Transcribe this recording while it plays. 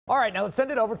All right, now let's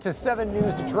send it over to 7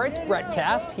 News Detroit's Brett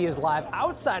Cast. He is live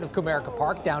outside of Comerica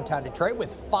Park, downtown Detroit,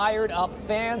 with fired up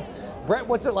fans. Brett,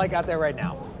 what's it like out there right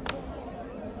now?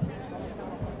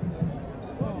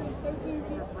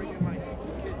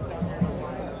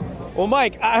 Well,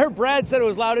 Mike, I heard Brad said it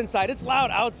was loud inside. It's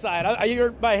loud outside.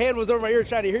 My hand was over my ear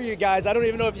trying to hear you guys. I don't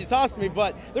even know if you tossed me,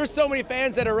 but there's so many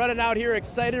fans that are running out here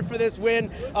excited for this win.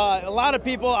 A lot of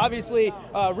people, obviously,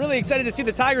 really excited to see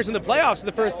the Tigers in the playoffs for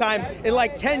the first time in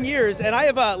like 10 years. And I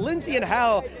have Lindsay and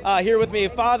Hal here with me,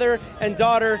 father and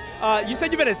daughter. You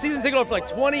said you've been a season ticket holder for like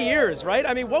 20 years, right?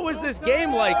 I mean, what was this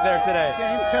game like there today?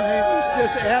 Game tonight was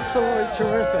just absolutely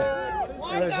terrific.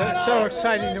 It was so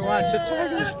exciting to watch the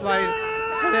Tigers play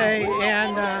today,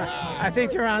 and I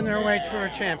think they're on their way to a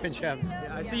championship.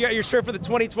 Yeah, I see you got your shirt for the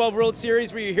 2012 World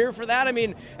Series. Were you here for that? I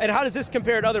mean, and how does this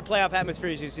compare to other playoff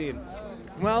atmospheres you've seen?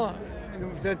 Well,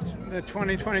 the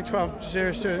 2012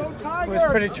 series was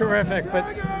pretty terrific,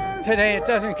 but today it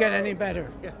doesn't get any better.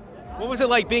 Yeah. What was it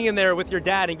like being in there with your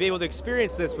dad and being able to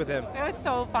experience this with him? It was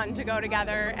so fun to go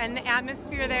together, and the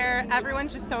atmosphere there,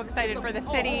 everyone's just so excited for the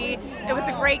city. It was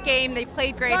a great game. They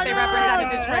played great. They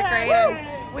represented Detroit great,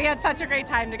 and we had such a great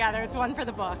time together. It's one for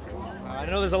the books. I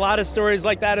know there's a lot of stories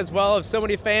like that as well, of so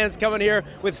many fans coming here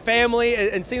with family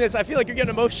and seeing this. I feel like you're getting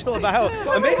emotional about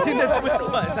how amazing this win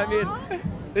was. I mean,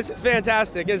 this is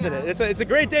fantastic, isn't it? It's a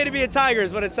great day to be a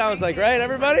Tigers, what it sounds like, right,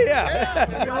 everybody?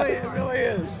 Yeah. It really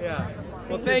is. Yeah.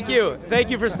 Well, thank you. Thank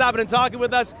you for stopping and talking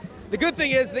with us. The good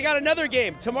thing is they got another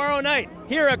game tomorrow night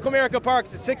here at Comerica Park.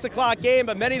 It's a 6 o'clock game,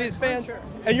 but many of these fans,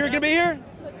 and you're going to be here?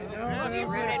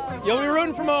 You'll be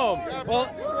rooting from home.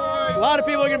 Well, a lot of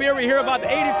people are going to be here. We hear about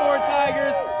the 84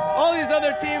 Tigers, all these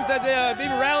other teams that they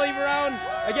maybe rallying around.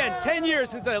 Again, 10 years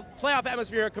since the playoff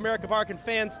atmosphere at Comerica Park, and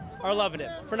fans are loving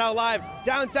it. For now, live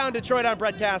downtown Detroit on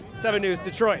Breadcast 7 News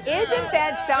Detroit. Isn't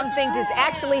that something to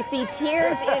actually see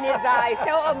tears in his eyes?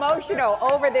 So emotional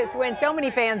over this win. So many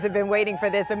fans have been waiting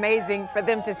for this. Amazing for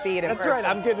them to see it in That's person. right.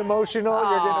 I'm getting emotional.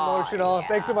 You're getting emotional. Yeah.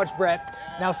 Thanks so much, Brett.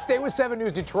 Now stay with 7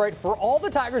 News Detroit for all the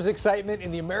Tigers' excitement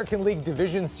in the American League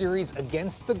Division Series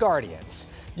against the Guardians.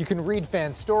 You can read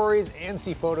fan stories and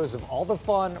see photos of all the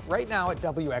fun right now at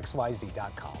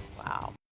WXYZ.com. Wow.